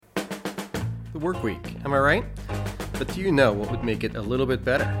the work week, am I right? But do you know what would make it a little bit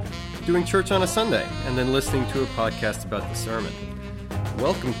better? Doing church on a Sunday and then listening to a podcast about the sermon.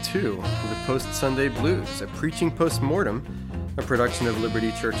 Welcome to the Post-Sunday Blues, a preaching post-mortem, a production of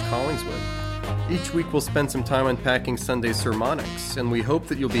Liberty Church Collingswood. Each week we'll spend some time unpacking Sunday sermonics, and we hope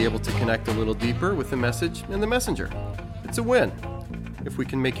that you'll be able to connect a little deeper with the message and the messenger. It's a win if we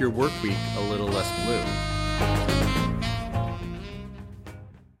can make your work week a little less blue.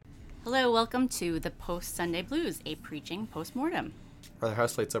 Hello, welcome to the Post-Sunday Blues, a preaching post-mortem. Are the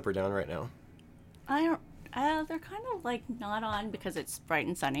house lights up or down right now? They're kind of like not on because it's bright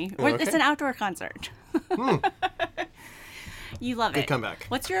and sunny. Okay. It's an outdoor concert. You love it. Good comeback.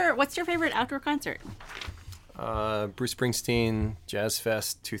 What's your favorite outdoor concert? Bruce Springsteen Jazz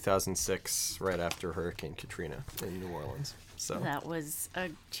Fest 2006, right after Hurricane Katrina in New Orleans. So That was a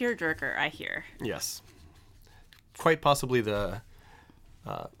tearjerker, I hear. yes, quite possibly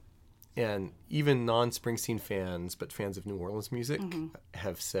and even non-Springsteen fans, but fans of New Orleans music,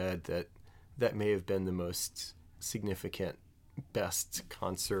 have said that may have been the most significant, best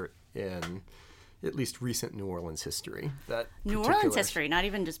concert in at least recent New Orleans history. New Orleans history, not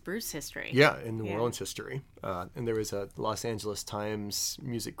even just Bruce history. Yeah, in New Orleans history. And there was a Los Angeles Times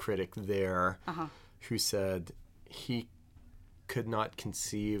music critic there who said he could not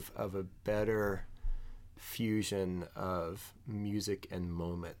conceive of a better fusion of music and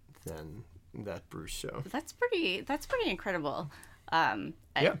moment than that Bruce show. That's pretty incredible. I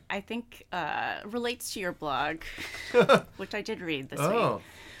think relates to your blog, which I did read this week.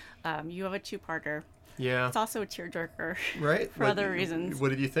 You have a two-parter. Yeah. It's also a tearjerker, right? for other reasons. What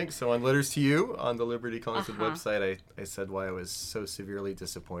did you think? So on Letters to You, on the Liberty Collingswood website, I said why I was so severely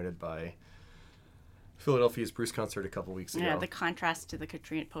disappointed by Philadelphia's Bruce concert a couple weeks ago. Yeah, the contrast to the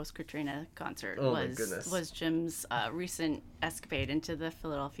post-Katrina concert was Jim's recent escapade into the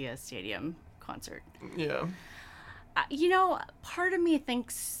Philadelphia Stadium concert. Yeah. Part of me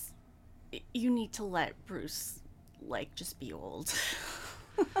thinks you need to let Bruce, just be old.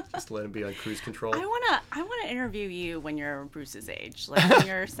 Just let him be on cruise control. I wanna interview you when you're Bruce's age. When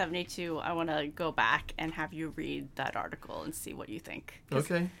you're 72, I want to go back and have you read that article and see what you think.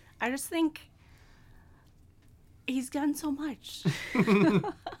 Okay. I just think he's done so much.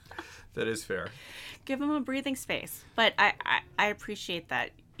 That is fair. Give him a breathing space. But I appreciate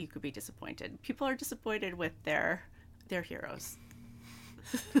that you could be disappointed. People are disappointed with their heroes.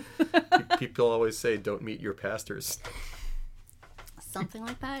 People always say, don't meet your pastors. Something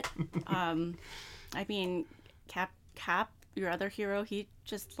like that. Cap, your other hero, he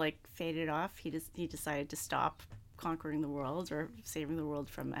just faded off. He decided to stop conquering the world or saving the world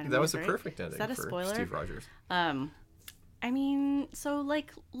from enemies. That was a right? perfect ending. Is that a for spoiler? Steve Rogers.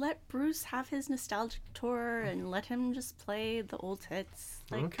 Let Bruce have his nostalgic tour and let him just play the old hits.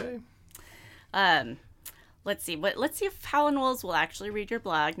 Okay. Let's see if Howlin' Wolves will actually read your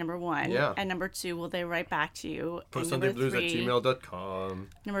blog, number one. Yeah. And number two, will they write back to you? PostSundayBlues@gmail.com.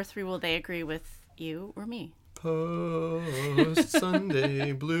 Number three, will they agree with you or me?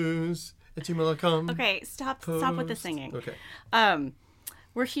 PostSundayBlues@gmail.com. Okay, stop with the singing. Okay.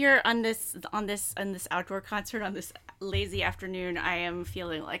 We're here on this outdoor concert on this lazy afternoon. I am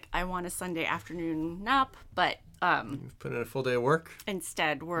feeling like I want a Sunday afternoon nap, but You've put in a full day of work.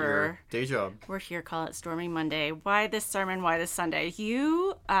 instead Your day job. we're here. Call it Stormy Monday. Why this sermon? Why this Sunday?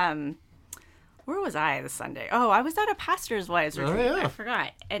 You where was I this Sunday? Oh, I was at a pastor's wives retreat. Oh, yeah. I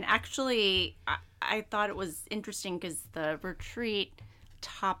forgot. And actually, I thought it was interesting because the retreat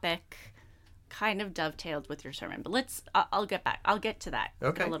topic kind of dovetailed with your sermon. But I'll get to that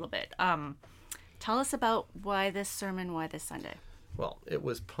in a little bit. Tell us about why this sermon, why this Sunday. Well, it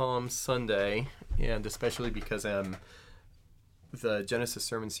was Palm Sunday, and especially because the Genesis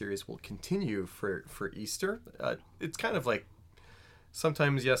sermon series will continue for Easter. It's kind of like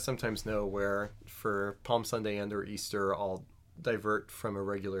sometimes yes, sometimes no, where for Palm Sunday and or Easter, I'll divert from a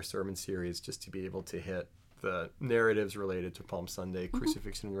regular sermon series just to be able to hit the narratives related to Palm Sunday,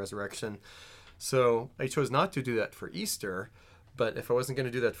 crucifixion and resurrection. So I chose not to do that for Easter, but if I wasn't going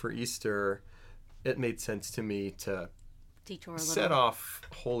to do that for Easter, it made sense to me to Detour a little. set off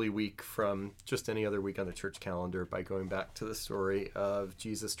Holy Week from just any other week on the church calendar by going back to the story of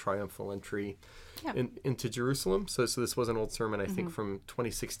Jesus' triumphal entry into Jerusalem. So this was an old sermon, I think, from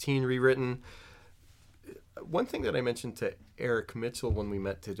 2016, rewritten. One thing that I mentioned to Eric Mitchell when we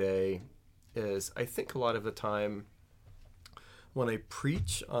met today is I think a lot of the time when I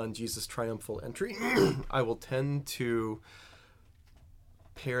preach on Jesus' triumphal entry, I will tend to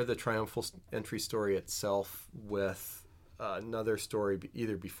pair the triumphal entry story itself with another story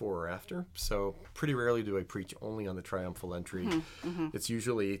either before or after. So pretty rarely do I preach only on the triumphal entry. It's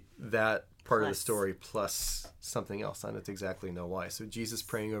usually that part of the story plus something else. I don't exactly know why. So Jesus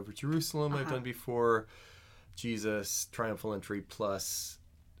praying over Jerusalem, I've done before. Jesus triumphal entry plus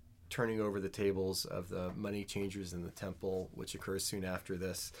turning over the tables of the money changers in the temple, which occurs soon after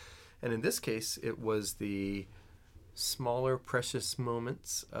this. And in this case, it was the smaller precious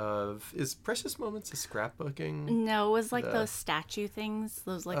moments of... Is precious moments a scrapbooking? No, it was like those statue things.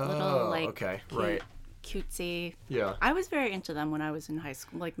 Those like little like okay, cute, right. cutesy. Yeah. I was very into them when I was in high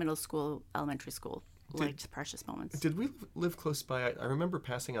school, like middle school, elementary school. Liked precious moments. Did we live close by? I remember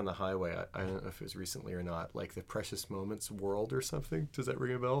passing on the highway. I don't know if it was recently or not, like the Precious Moments World or something. Does that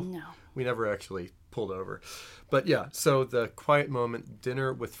ring a bell? No. We never actually pulled over. But yeah, so the quiet moment,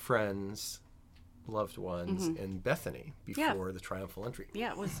 dinner with friends, loved ones in Bethany before the triumphal entry.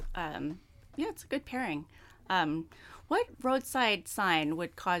 Yeah, it was, it's a good pairing. What roadside sign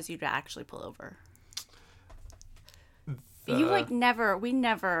would cause you to actually pull over? You we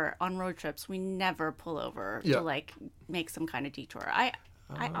never on road trips, we never pull over to like make some kind of detour. I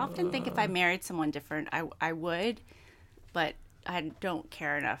often think if I married someone different, I would, but I don't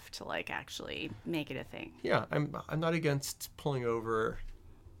care enough to like actually make it a thing. Yeah, I'm not against pulling over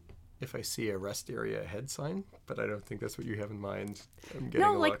if I see a rest area ahead sign, but I don't think that's what you have in mind.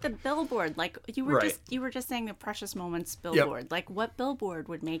 No, like the billboard, like you were just saying the Precious Moments billboard. Like what billboard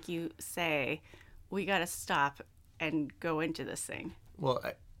would make you say, we got to stop and go into this thing? Well,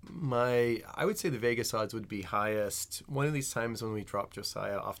 I would say the Vegas odds would be highest one of these times when we drop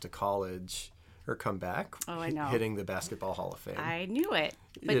Josiah off to college or come back. Oh, I know. Hitting the Basketball Hall of Fame. I knew it.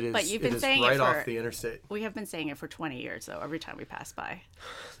 But you've been saying right it off the interstate. We have been saying it for 20 years, though, every time we pass by.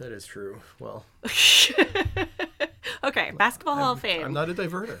 That is true. Well. Okay, Basketball Hall of Fame. I'm not a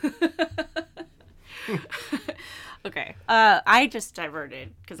diverter. Okay. I just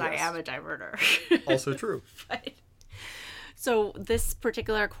diverted because I am a diverter. Also true. So this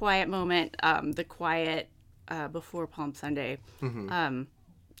particular quiet moment, the quiet before Palm Sunday,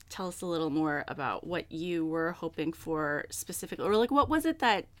 tell us a little more about what you were hoping for specifically, or like what was it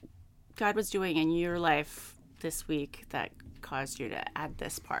that God was doing in your life this week that caused you to add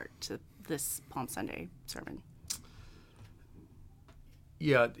this part to this Palm Sunday sermon?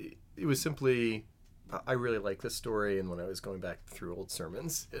 Yeah, it was simply... I really like this story, and when I was going back through old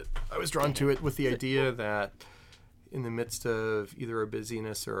sermons, I was drawn to it with the idea that in the midst of either our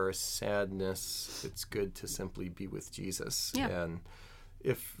busyness or our sadness, it's good to simply be with Jesus. Yeah. And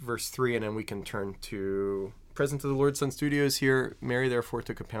if verse 3, and then we can turn to present to the Lord's Son Studios here, Mary therefore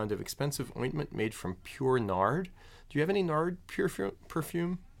took a pound of expensive ointment made from pure nard. Do you have any nard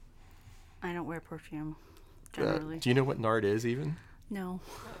perfume? I don't wear perfume, generally. Do you know what nard is even? No.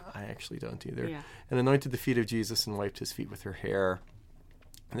 I actually don't either. Yeah. And anointed the feet of Jesus and wiped his feet with her hair.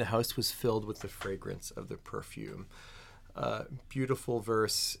 And the house was filled with the fragrance of the perfume. Beautiful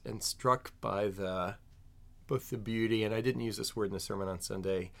verse, and struck by both the beauty, and I didn't use this word in the sermon on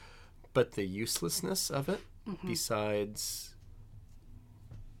Sunday, but the uselessness of it, besides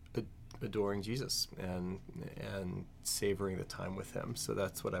adoring Jesus and savoring the time with him. So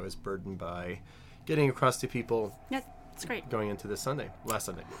that's what I was burdened by getting across to people. Yeah. It's great. Going into this Sunday, last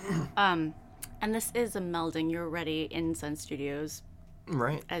Sunday. And this is a melding. You're already in Sun Studios,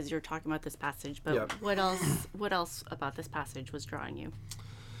 right? As you're talking about this passage. But what else about this passage was drawing you?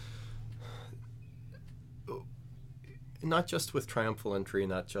 Not just with triumphal entry,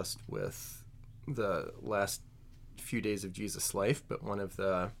 not just with the last few days of Jesus' life, but one of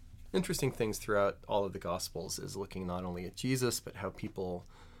the interesting things throughout all of the Gospels is looking not only at Jesus, but how people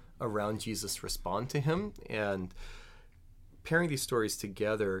around Jesus respond to him. And pairing these stories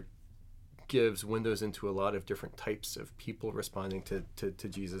together gives windows into a lot of different types of people responding to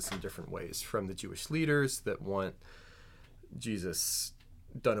Jesus in different ways, from the Jewish leaders that want Jesus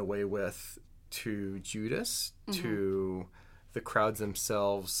done away with, to Judas, to the crowds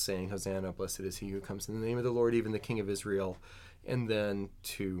themselves saying, Hosanna, blessed is he who comes in the name of the Lord, even the King of Israel, and then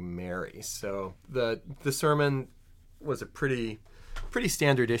to Mary. So the sermon was a pretty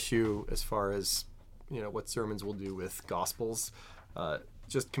standard issue as far as what sermons will do with Gospels,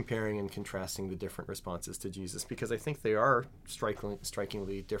 just comparing and contrasting the different responses to Jesus, because I think they are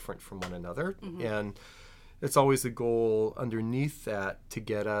strikingly different from one another. And it's always the goal underneath that to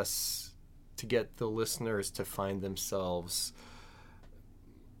get the listeners to find themselves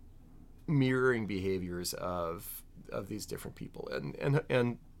mirroring behaviors of these different people.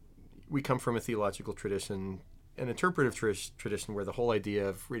 And we come from a theological tradition, an interpretive tradition, where the whole idea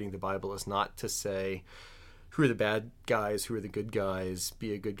of reading the Bible is not to say who are the bad guys, who are the good guys,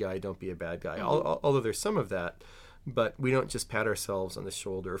 be a good guy, don't be a bad guy. Although there's some of that, But we don't just pat ourselves on the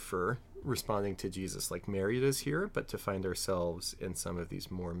shoulder for responding to Jesus like Mary does here, but to find ourselves in some of these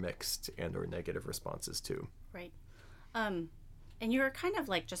more mixed and or negative responses too. Right. And you were kind of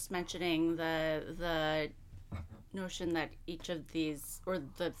like just mentioning the notion that each of these, or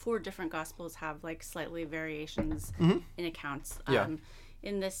the 4 different gospels, have like slightly variations in accounts.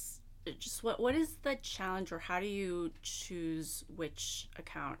 In this, just what is the challenge, or how do you choose which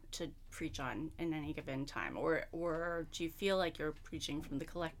account to preach on in any given time, or do you feel like you're preaching from the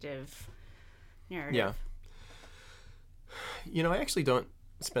collective narrative? I actually don't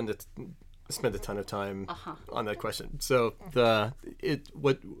spend a ton of time on that question. So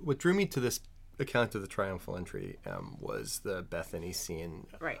what drew me to this account of the triumphal entry was the Bethany scene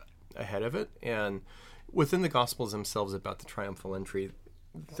ahead of it, and within the Gospels themselves about the triumphal entry,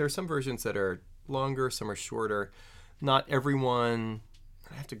 there are some versions that are longer, some are shorter. Not everyone,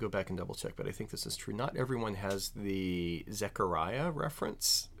 I have to go back and double check, but I think this is true. Not everyone has the Zechariah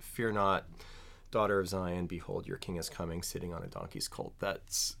reference. Fear not, daughter of Zion, behold, your king is coming, sitting on a donkey's colt.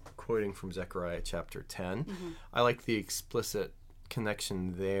 That's quoting from Zechariah chapter 10. I like the explicit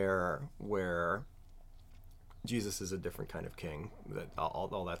connection there where Jesus is a different kind of king, that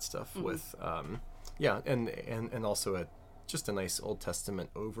all that stuff with, and also just a nice Old Testament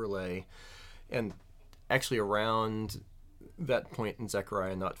overlay. And actually around that point in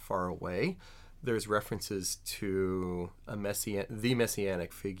Zechariah, not far away, there's references to the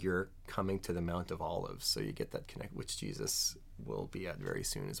messianic figure coming to the Mount of Olives. So you get that connect, which Jesus will be at very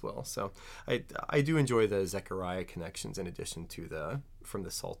soon as well. So I do enjoy the Zechariah connections in addition to from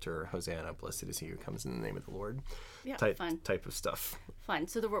the Psalter, Hosanna, blessed is he who comes in the name of the Lord, type of stuff. Fun.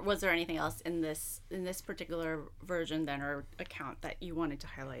 So was there anything else in this particular version then, or account, that you wanted to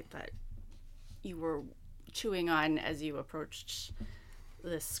highlight that you were chewing on as you approached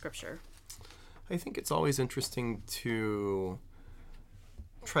this scripture? I think it's always interesting to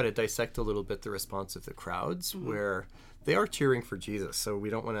try to dissect a little bit the response of the crowds, where they are cheering for Jesus. So we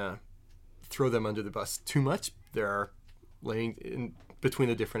don't want to throw them under the bus too much. They're laying in between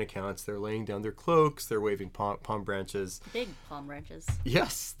the different accounts. They're laying down their cloaks. They're waving palm branches. Big palm branches.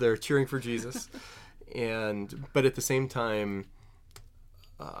 Yes, they're cheering for Jesus. But at the same time,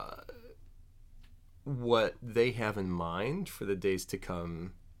 what they have in mind for the days to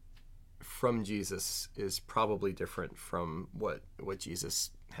come from Jesus is probably different from what Jesus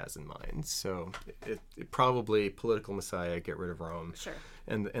has in mind. So it probably political Messiah, get rid of Rome. Sure.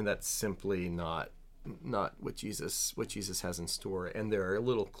 And that's simply not what Jesus has in store. And there are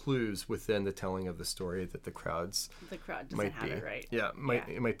little clues within the telling of the story that the crowd doesn't have it right.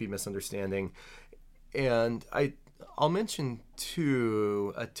 It might be misunderstanding. And I'll mention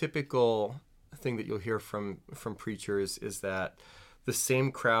too, a typical thing that you'll hear from preachers is that the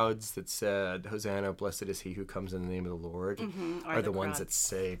same crowds that said, Hosanna, blessed is he who comes in the name of the Lord, are the ones that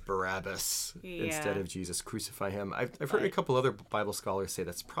say Barabbas instead of Jesus, crucify him. I've heard a couple other Bible scholars say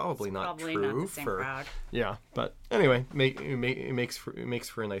that's probably not true. Not the same crowd. Yeah, but anyway, it makes for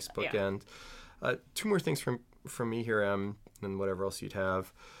a nice bookend. 2 more things from me here, and whatever else you'd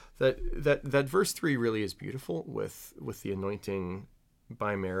have. That verse 3 really is beautiful with the anointing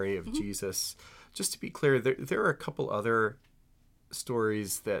by Mary of Jesus. Just to be clear, there are a couple other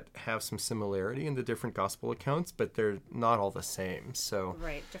stories that have some similarity in the different gospel accounts, but they're not all the same. So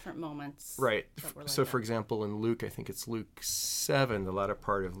different moments. Right. So for example, in Luke, I think it's Luke 7, the latter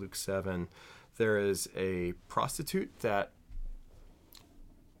part of Luke 7, there is a prostitute that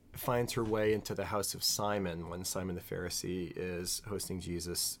finds her way into the house of Simon when Simon the Pharisee is hosting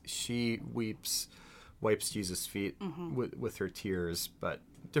Jesus. She wipes Jesus' feet with her tears, but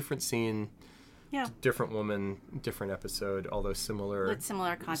different scene. Yeah. Different woman, different episode, although similar. With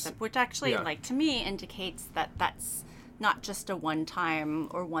similar concept, which actually, to me, indicates that that's not just a one-time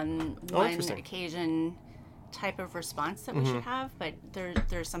or one occasion type of response that we should have, but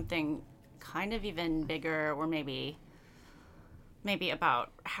there's something kind of even bigger, or maybe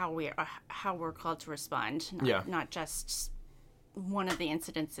about how we're called to respond. Not just one of the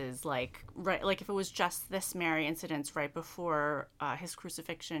incidences, like if it was just this Mary incident right before his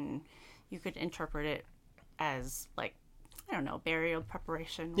crucifixion, you could interpret it as burial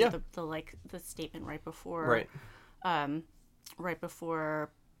preparation. Yeah. Or the statement right before. Right before.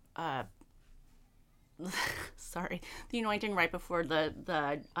 Sorry, the anointing right before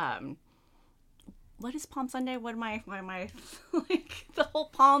the what is Palm Sunday? Why am I the whole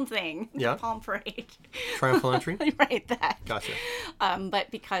palm thing? Yeah. Palm parade. Triumphal entry? Right, that. Gotcha.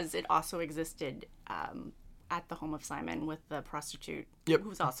 But because it also existed at the home of Simon with the prostitute,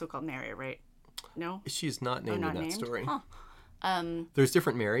 who's also called Mary, right? No? She's not named in that story. Huh. There's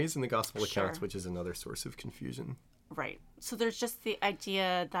different Marys in the gospel accounts, Sure. which is another source of confusion Right. So there's just the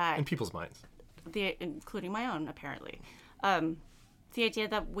idea that in people's minds. including my own, apparently, the idea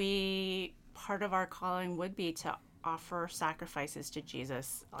that part of our calling would be to offer sacrifices to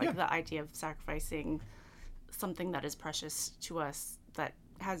Jesus, like the idea of sacrificing something that is precious to us that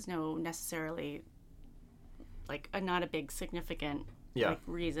has no necessarily like not a big significant like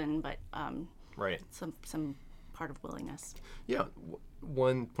reason, but Right. some part of willingness. Yeah.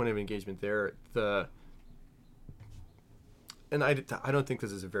 One point of engagement there, and I don't think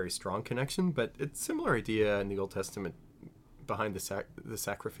this is a very strong connection, but it's a similar idea in the Old Testament behind the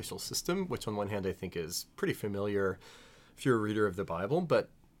sacrificial system, which on one hand I think is pretty familiar if you're a reader of the Bible, but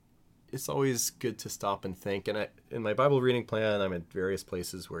it's always good to stop and think. And in my Bible reading plan, I'm at various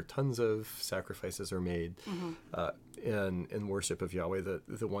places where tons of sacrifices are made in worship of Yahweh,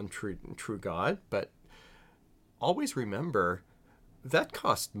 the one true God. But always remember that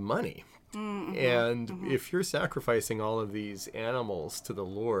costs money. And if you're sacrificing all of these animals to the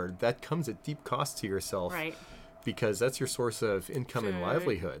Lord, that comes at deep cost to yourself. Right. Because that's your source of income and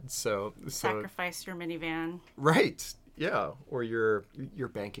livelihood. So sacrifice your minivan. Right. Yeah. Or your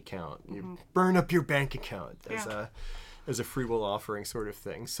bank account. You burn up your bank account as a free will offering sort of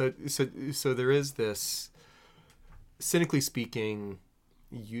thing. So there is this, cynically speaking,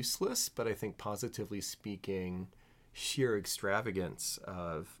 useless, but I think positively speaking, sheer extravagance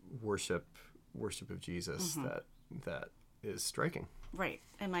of worship of Jesus that is striking. Right.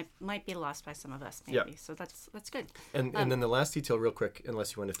 And might be lost by some of us, maybe. Yeah. So that's good. And then the last detail, real quick,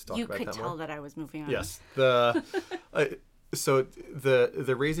 unless you wanted to talk about that more. You could tell that I was moving on. Yes. So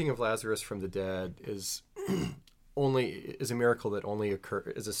the raising of Lazarus from the dead is a miracle that only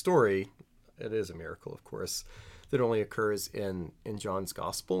occurs, is a story, it is a miracle, of course, that only occurs in John's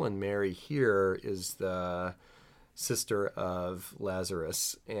gospel. And Mary here is the sister of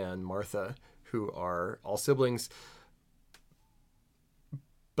Lazarus and Martha, who are all siblings.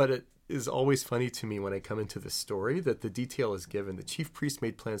 But it is always funny to me when I come into the story that the detail is given. The chief priest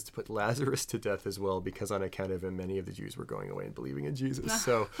made plans to put Lazarus to death as well, because on account of him, many of the Jews were going away and believing in Jesus.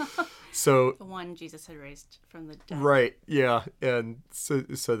 So the one Jesus had raised from the dead. Right. Yeah. And so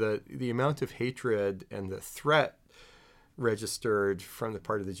the amount of hatred and the threat registered from the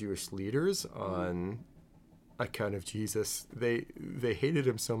part of the Jewish leaders on account of Jesus, they hated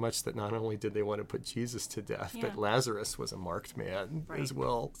him so much that not only did they want to put Jesus to death, but Lazarus was a marked man as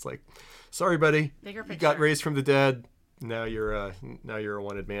well. It's like, sorry, buddy, you got raised from the dead. Now you're a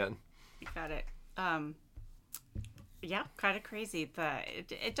wanted man. You got it. Yeah, kind of crazy.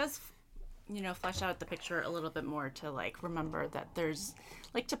 It does, flesh out the picture a little bit more to like remember that there's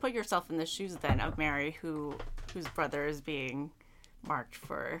like to put yourself in the shoes then of Mary, whose brother is being marked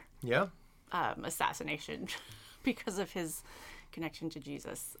for assassination because of his connection to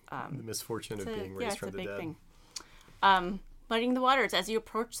Jesus. The misfortune of being raised from the dead. Thing. Muddying the waters as you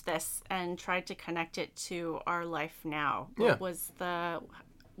approach this and tried to connect it to our life now. What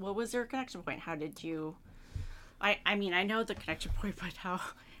was your connection point? How did you? I mean, I know the connection point, but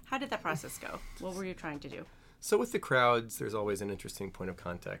how did that process go? What were you trying to do? So with the crowds, there's always an interesting point of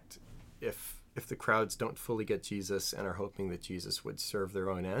contact. If the crowds don't fully get Jesus and are hoping that Jesus would serve their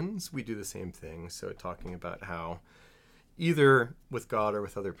own ends, we do the same thing. So talking about how either with God or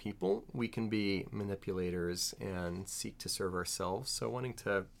with other people, we can be manipulators and seek to serve ourselves. So wanting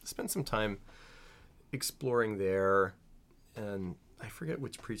to spend some time exploring there. And I forget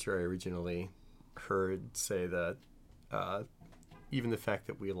which preacher I originally heard say that even the fact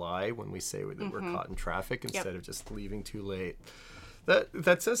that we lie when we say that we're caught in traffic instead of just leaving too late,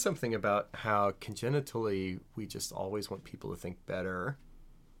 that says something about how congenitally we just always want people to think better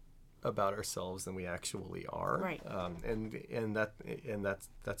about ourselves than we actually are. Right. And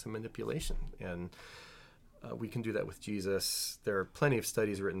that's a manipulation. And we can do that with Jesus. There are plenty of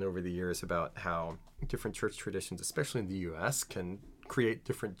studies written over the years about how different church traditions, especially in the U.S., can create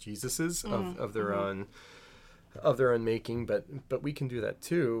different Jesuses of their own. Of their own making, but we can do that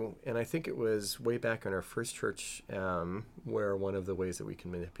too. And I think it was way back in our first church where one of the ways that we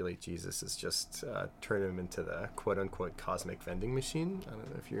can manipulate Jesus is just turn him into the quote-unquote cosmic vending machine. I don't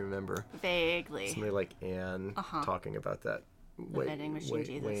know if you remember. Vaguely. Somebody like Anne talking about that way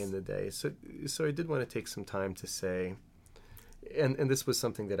in the day. So I did want to take some time to say, and this was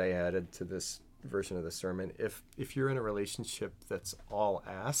something that I added to this version of the sermon. If you're in a relationship that's all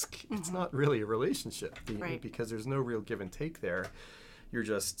ask, it's not really a relationship because there's no real give and take there. You're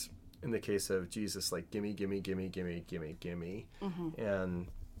just, in the case of Jesus, like gimme, gimme, gimme, gimme, gimme, gimme. And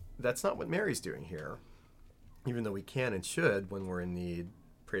that's not what Mary's doing here. Even though we can and should, when we're in need,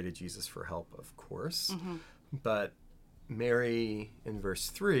 pray to Jesus for help, of course. But Mary in verse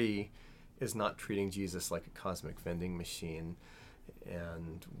 3 is not treating Jesus like a cosmic vending machine.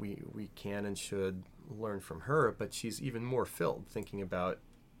 And we can and should learn from her, but she's even more filled, thinking about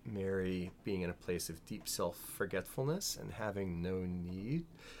Mary being in a place of deep self-forgetfulness and having no need.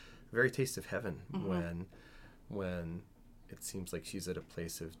 Very taste of heaven when it seems like she's at a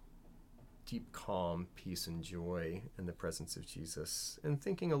place of deep calm, peace, and joy in the presence of Jesus. And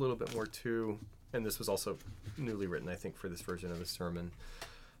thinking a little bit more too, and this was also newly written, I think, for this version of the sermon,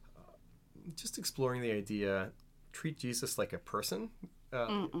 just exploring the idea, treat Jesus like a person.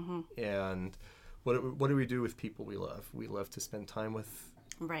 And what do we do with people we love? We love to spend time with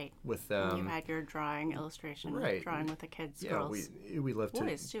them. You had your drawing illustration, drawing with the kids, girls. We love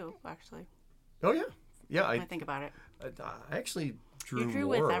boys too, actually. Oh yeah. I think about it. I actually drew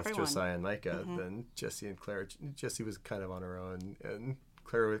more with Josiah and Micah than Jessie and Claire. Jessie was kind of on her own, and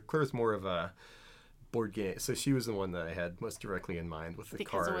Claire was more of a board game. So she was the one that I had most directly in mind with the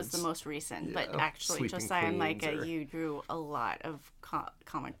cards. Because it was the most recent. But actually, Josiah and Micah, you drew a lot of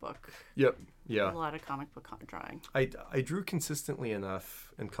comic book. Yep. Yeah. A lot of comic book drawing. I drew consistently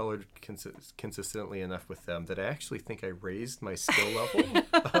enough and colored consistently enough with them that I actually think I raised my skill level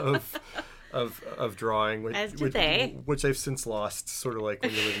of drawing, which I've since lost. Sort of like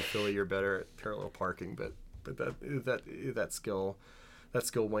when you live in Philly, you're better at parallel parking, but that skill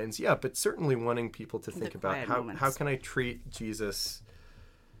wanes. Yeah, but certainly wanting people to think about how can I treat Jesus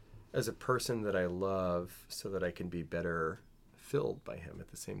as a person that I love so that I can be better filled by him at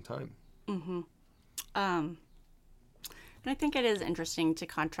the same time. And I think it is interesting to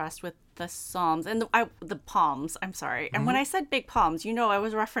contrast with the Psalms and the palms. I'm sorry. And when I said big palms, I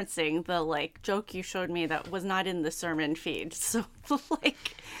was referencing the joke you showed me that was not in the sermon feed. So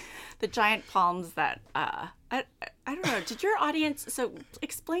the giant palms that I don't know. Did your audience? So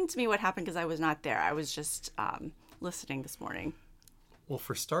explain to me what happened, because I was not there. I was just listening this morning. Well,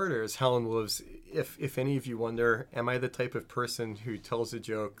 for starters, Helen Wolves, if any of you wonder, am I the type of person who tells a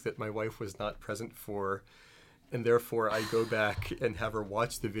joke that my wife was not present for, and therefore I go back and have her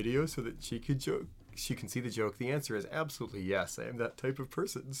watch the video so that she can see the joke? The answer is absolutely yes. I am that type of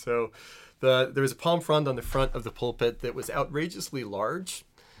person. So there was a palm frond on the front of the pulpit that was outrageously large,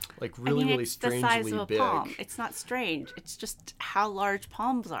 really strangely the size of a big. Palm. It's not strange. It's just how large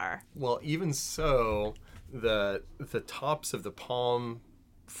palms are. Well, even so, the tops of the palm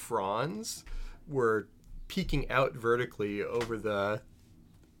fronds were peeking out vertically over the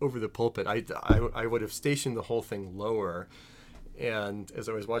pulpit. I would have stationed the whole thing lower, and as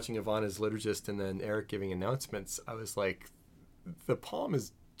I was watching Yvonne as liturgist and then Eric giving announcements, I was like, the palm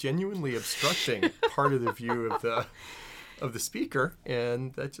is genuinely obstructing part of the view of the speaker,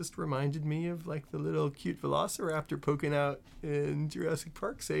 and that just reminded me of the little cute velociraptor poking out in Jurassic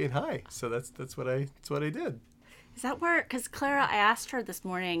Park saying hi. So that's what I did. Is that where? Because Clara, I asked her this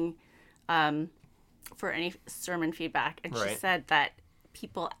morning for any sermon feedback, and she said that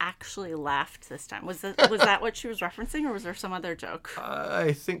people actually laughed this time. Was that what she was referencing, or was there some other joke?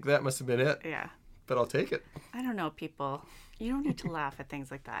 I think that must have been it. Yeah. But I'll take it. I don't know, people. You don't need to laugh at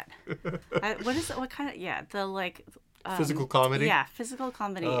things like that. What is it? What kind of? Yeah, physical comedy? Yeah, physical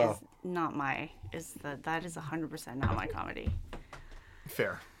comedy is not that is 100% not my comedy.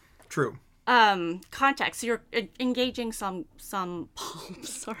 Fair. True. Context. So you're engaging some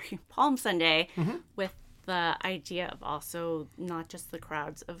Palm Sunday with the idea of also not just the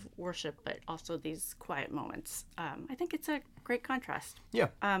crowds of worship, but also these quiet moments. I think it's a great contrast. Yeah.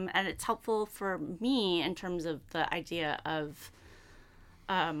 And it's helpful for me in terms of the idea of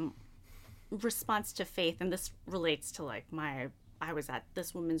response to faith, and this relates to I was at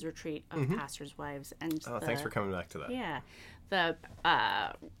this women's retreat of pastors' wives, and thanks for coming back to that. Yeah, the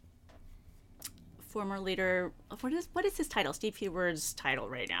former leader. What is his title? Steve Huber's title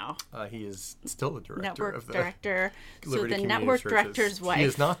right now? He is still the director network of the director. Liberty So the Community network Churches. director's wife. He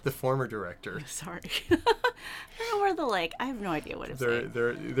is not the former director. Sorry, I don't know where I have no idea what it's saying.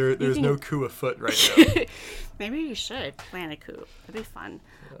 There's no coup afoot right now. Maybe you should plan a coup. That'd be fun.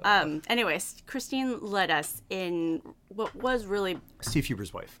 Anyways, Christine led us in what was really Steve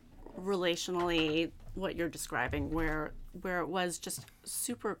Huber's wife. Relationally, what you're describing, where it was just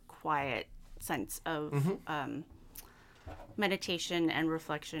super quiet sense of meditation and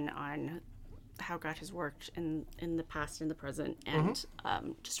reflection on how God has worked in the past and the present, and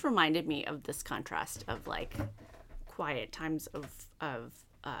just reminded me of this contrast of quiet times of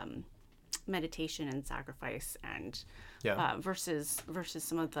meditation and sacrifice, and versus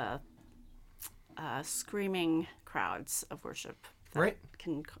some of the screaming crowds of worship that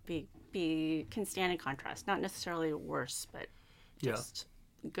can can stand in contrast. Not necessarily worse, but just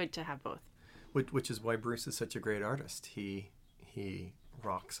good to have both. Which is why Bruce is such a great artist. He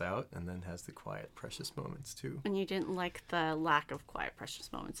rocks out and then has the quiet, precious moments too. And you didn't like the lack of quiet,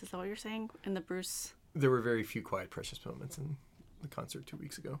 precious moments. Is that what you're saying in the Bruce? There were very few quiet, precious moments in the concert 2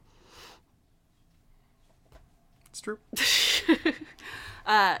 weeks ago. It's true.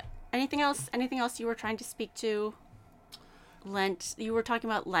 Anything else? Anything else you were trying to speak to? Lent. You were talking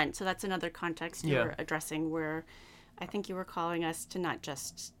about Lent, so that's another context you were addressing where I think you were calling us to not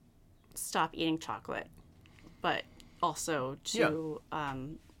just stop eating chocolate, but also to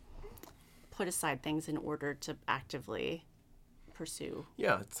put aside things in order to actively pursue.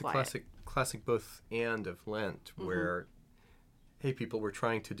 Yeah, it's quiet. a classic both and of Lent, where, hey, people, we're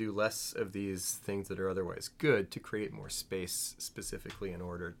trying to do less of these things that are otherwise good to create more space specifically in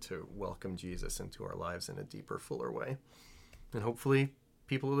order to welcome Jesus into our lives in a deeper, fuller way. And hopefully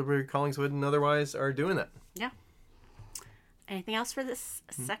people at Liberty Collingswood and otherwise are doing that. Yeah. Anything else for this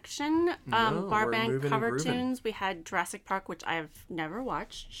section? No, bar we're band moving cover and grooving. tunes. We had Jurassic Park, which I've never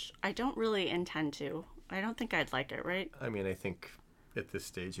watched. I don't really intend to. I don't think I'd like it, right? I mean, I think at this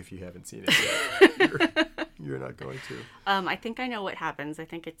stage, if you haven't seen it yet, you're not going to. I think I know what happens. I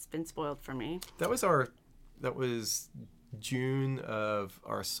think it's been spoiled for me. That was June of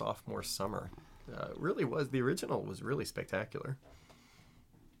our sophomore summer. Really was. The original was really spectacular.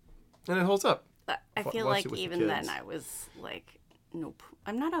 And it holds up. I feel like even then I was like, nope.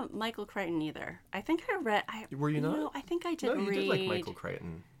 I'm not a Michael Crichton either. I think I read... Were you not? No, I think I did No, you did like Michael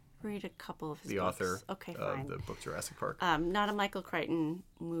Crichton. Read a couple of his the books. author Okay, of fine. the book Jurassic Park. Not a Michael Crichton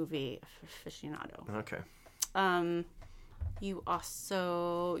movie aficionado. Okay. You've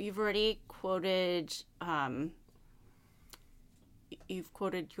already quoted, you've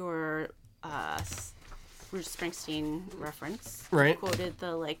quoted your Bruce Springsteen reference. Right. You quoted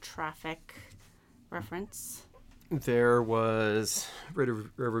the traffic reference. There was read a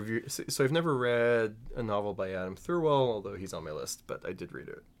review. So I've never read a novel by Adam Thirlwell, although he's on my list. But I did read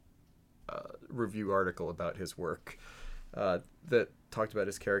a review article about his work that talked about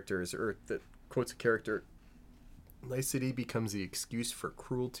his characters, or that quotes a character. Nicety becomes the excuse for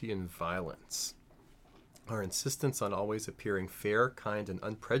cruelty and violence. Our insistence on always appearing fair, kind, and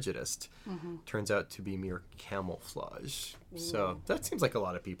unprejudiced turns out to be mere camouflage. So that seems like a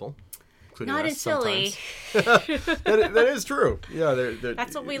lot of people. Not in Philly. that is true. Yeah,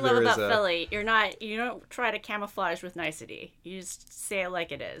 that's what we love about Philly. You don't try to camouflage with nicety. You just say it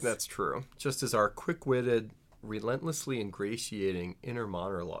like it is. That's true. Just as our quick-witted, relentlessly ingratiating inner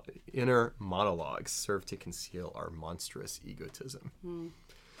monologues serve to conceal our monstrous egotism.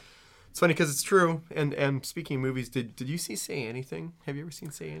 It's funny because it's true. And speaking of movies, did you see Say Anything? Have you ever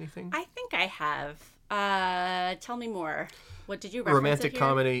seen Say Anything? I think I have. Tell me more. What did you reference? Romantic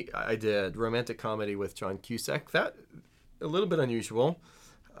comedy. I did. Romantic comedy with John Cusack. That a little bit unusual.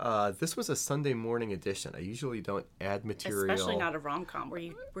 This was a Sunday morning edition. I usually don't add material. Especially not a rom-com. Were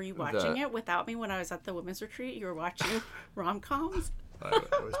you watching it without me when I was at the women's retreat? You were watching rom-coms? I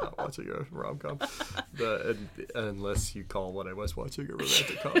was not watching a rom-com. Unless you call what I was watching a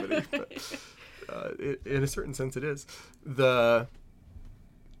romantic comedy. But, in a certain sense, it is.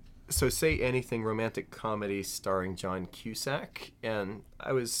 So Say Anything, romantic comedy starring John Cusack. And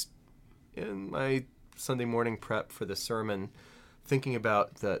I was in my Sunday morning prep for the sermon thinking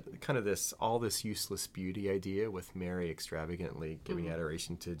about all this useless beauty idea with Mary extravagantly giving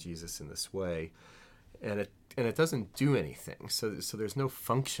adoration to Jesus in this way. And it doesn't do anything. So there's no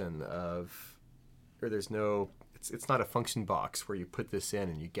function it's not a function box where you put this in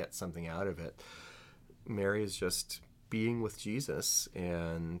and you get something out of it. Mary is just being with Jesus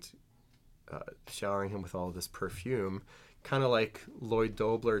and showering him with all of this perfume, kind of like Lloyd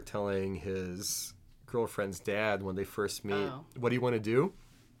Dobler telling his girlfriend's dad when they first meet, what do you want to do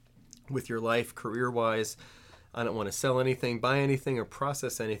with your life career-wise? I don't want to sell anything, buy anything, or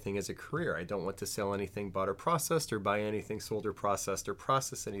process anything as a career. I don't want to sell anything bought or processed, or buy anything sold or process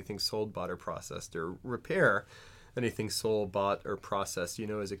anything sold, bought, or processed, or repair anything sold, bought, or processed.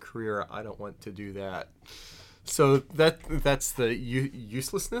 As a career, I don't want to do that. So that's the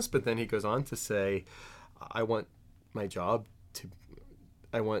uselessness. But then he goes on to say, I want it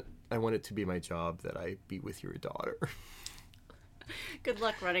to be my job that I be with your daughter. Good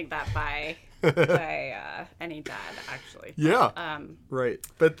luck running that by any dad, actually. Yeah, right.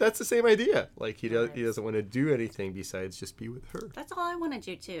 But that's the same idea. Like he doesn't want to do anything besides just be with her. That's all I want to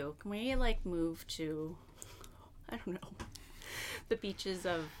do too. Can we move to, I don't know, the beaches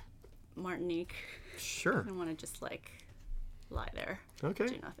of Martinique? Sure. I don't want to just lie there. Okay.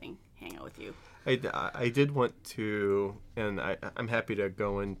 Do nothing. Hang out with you. I did want to, and I'm happy to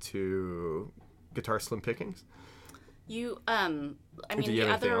go into Guitar Slim Pickings. You, I mean, the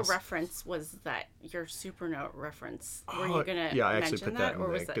other reference was that your Supernote reference. Were you going to I actually put that in or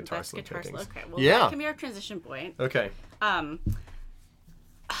the was that guitar that's solo guitar solo? paintings. Okay, well, Yeah. that can be our transition point. Okay.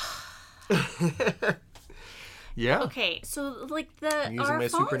 Yeah. Okay, so like our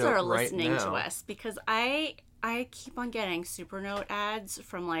phones Supernote are right listening to now. us because I keep on getting Supernote ads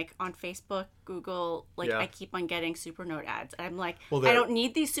from like on Facebook, Google. Like I keep on getting Supernote ads. I'm like, I don't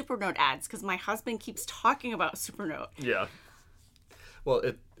need these Supernote ads because my husband keeps talking about Supernote. Yeah. Well,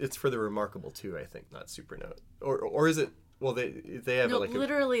 it's for the Remarkable too, I think, not Supernote, or is it? Well, they have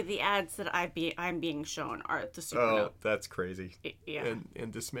literally the ads that I'm being shown are the Supernote. Oh, that's crazy. Yeah.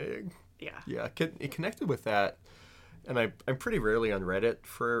 And dismaying. Yeah. Yeah. It connected with that, and I'm pretty rarely on Reddit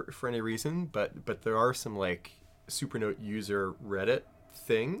for any reason, but there are some like Supernote user Reddit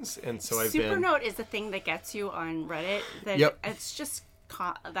things, and so Supernote is the thing that gets you on Reddit. It's just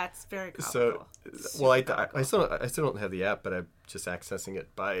that's very comical. So, well, I still don't have the app, but I'm just accessing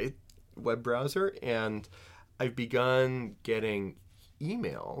it by web browser, and I've begun getting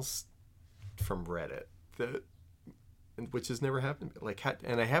emails from Reddit which has never happened.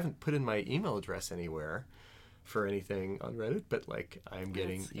 And I haven't put in my email address anywhere for anything on Reddit, but like I'm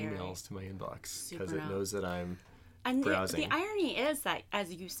getting emails to my inbox because it knows that I'm browsing. The irony is that,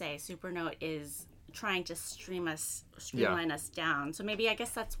 as you say, Supernote is trying to streamline us down. So maybe I guess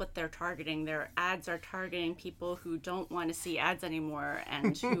that's what they're targeting. Their ads are targeting people who don't want to see ads anymore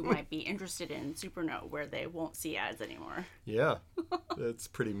and who might be interested in Supernote where they won't see ads anymore. Yeah, that's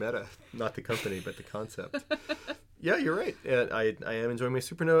pretty meta. Not the company, but the concept. Yeah, you're right. I am enjoying my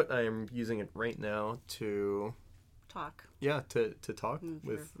Supernote. I am using it right now to talk. Yeah, to talk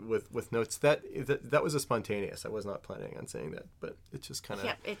with notes. That was a spontaneous. I was not planning on saying that, but it just kind of...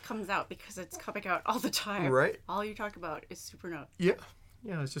 Yeah, it comes out because it's coming out all the time. Right. All you talk about is Supernote. Yeah.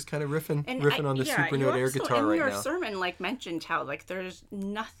 Yeah, I was just kind of riffing on the Supernote air guitar right now. In your sermon, mentioned how, there's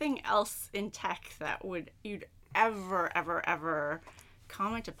nothing else in tech that you'd ever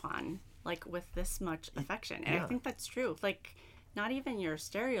comment upon, with this much affection. And I think that's true. Not even your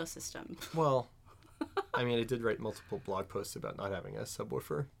stereo system. Well... I mean, I did write multiple blog posts about not having a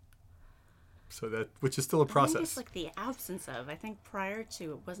subwoofer, which is still a process. I think it's the absence of. I think prior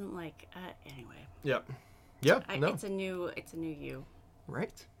to it wasn't anyway. Yeah. It's a new you.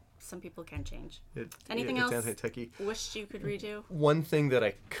 Right. Some people can change. Anything else? Anti-techie. Wished you could redo. One thing that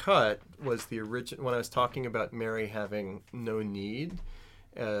I cut was the original when I was talking about Mary having no need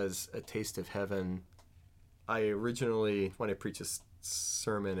as a taste of heaven. I originally, when I preached a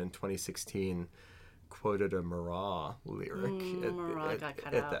sermon in 2016. Quoted a Marat lyric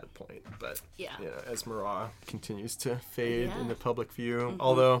at that point, but as Marat continues to fade in the public view,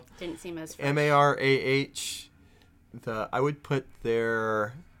 although didn't seem as fresh. MARAH, I would put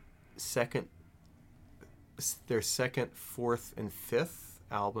their second, fourth, and fifth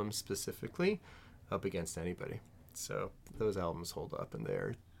albums specifically up against anybody. So those albums hold up, and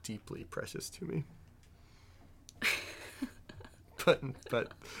they're deeply precious to me.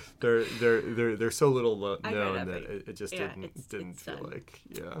 But they're so little known that it just didn't feel like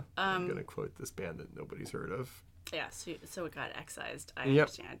I'm gonna quote this band that nobody's heard of. Yeah, so it got excised. I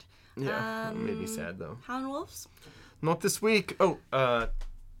understand. Yeah, it made me sad though. Howlin' Wolves? Not this week. Oh,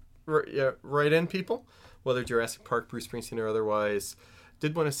 right in people, whether Jurassic Park, Bruce Springsteen, or otherwise.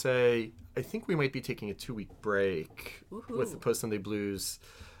 Did want to say I think we might be taking a 2-week break with the Post Sunday Blues.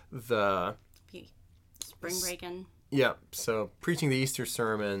 The spring break-in. Yeah, so preaching the Easter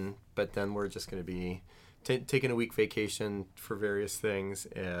sermon, but then we're just going to be taking a week vacation for various things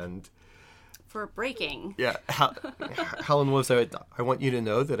and... For breaking. Yeah. Helen Wolves, I want you to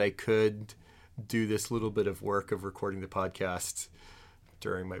know that I could do this little bit of work of recording the podcast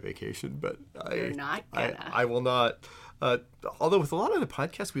during my vacation, but You're not gonna. I will not. Although with a lot of the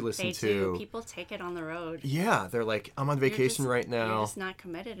podcasts we listen to... People take it on the road. Yeah, they're like, I'm on vacation right now. You're just not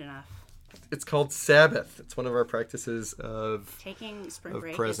committed enough. It's called Sabbath. It's one of our practices of taking spring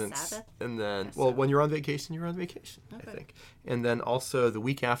break presence. Is Sabbath? And then, when you're on vacation, you're on vacation, okay. I think. And then also the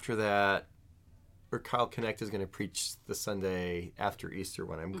week after that, Kyle Connect is going to preach the Sunday after Easter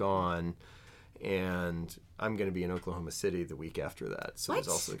when I'm gone. And I'm going to be in Oklahoma City the week after that. So there's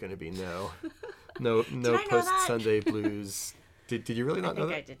also going to be no post-Sunday blues. Did you really not know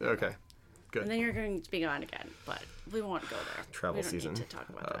that? I did. Okay. Good. And then you're going to be gone again, but we won't go there. Travel season. We don't need to talk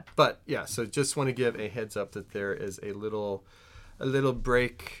about that. But yeah, so just want to give a heads up that there is a little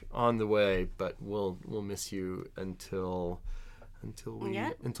break on the way, but we'll miss you until we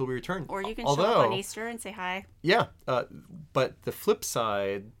return. Or you can show up on Easter and say hi. Yeah, but the flip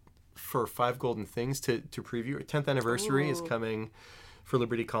side for 5 Golden Things to preview, our 10th anniversary is coming for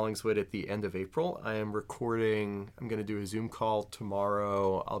Liberty Collingswood at the end of April. I'm going to do a Zoom call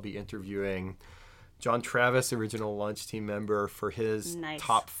tomorrow. I'll be interviewing John Travis, original launch team member, for his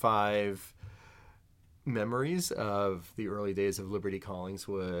top 5 memories of the early days of Liberty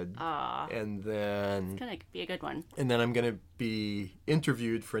Collingswood. And then... It's going to be a good one. And then I'm going to be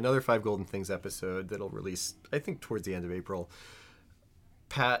interviewed for another 5 Golden Things episode that'll release, I think, towards the end of April.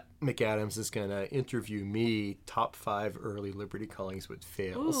 Pat McAdams is going to interview me, top 5 early Liberty Collingswood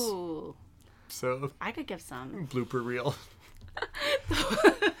fails. Ooh. So I could give some. Blooper reel.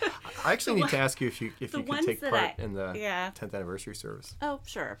 I actually need to ask you if you could take part in the 10th anniversary service. Oh,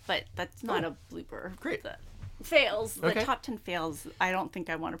 sure. But that's not a blooper. Great. The fails, Okay. the top 10 fails, I don't think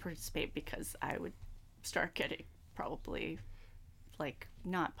I want to participate because I would start getting probably, like,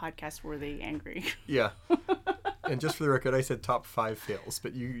 not podcast-worthy angry. Yeah. And just for the record, I said top 5 fails,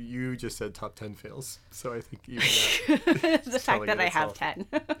 but you just said top 10 fails. So I think even that the fact that I have 10.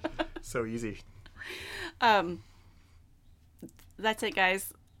 So easy. That's it,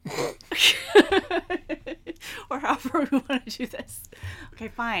 guys. Or however we want to do this. Okay,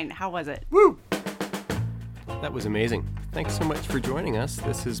 fine. How was it? Woo! That was amazing. Thanks so much for joining us.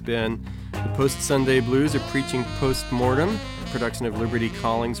 This has been the Post-Sunday Blues, a preaching post-mortem production of Liberty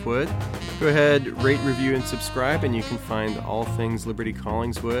Collingswood. Go ahead, rate, review, and subscribe, and you can find all things Liberty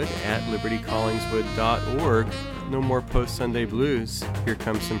Collingswood at libertycollingswood.org. No more Post-Sunday Blues. Here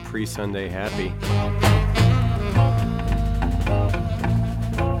comes some pre-Sunday happy.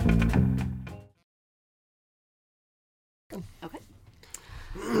 Okay.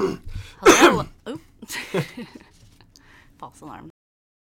 Hello. False alarm.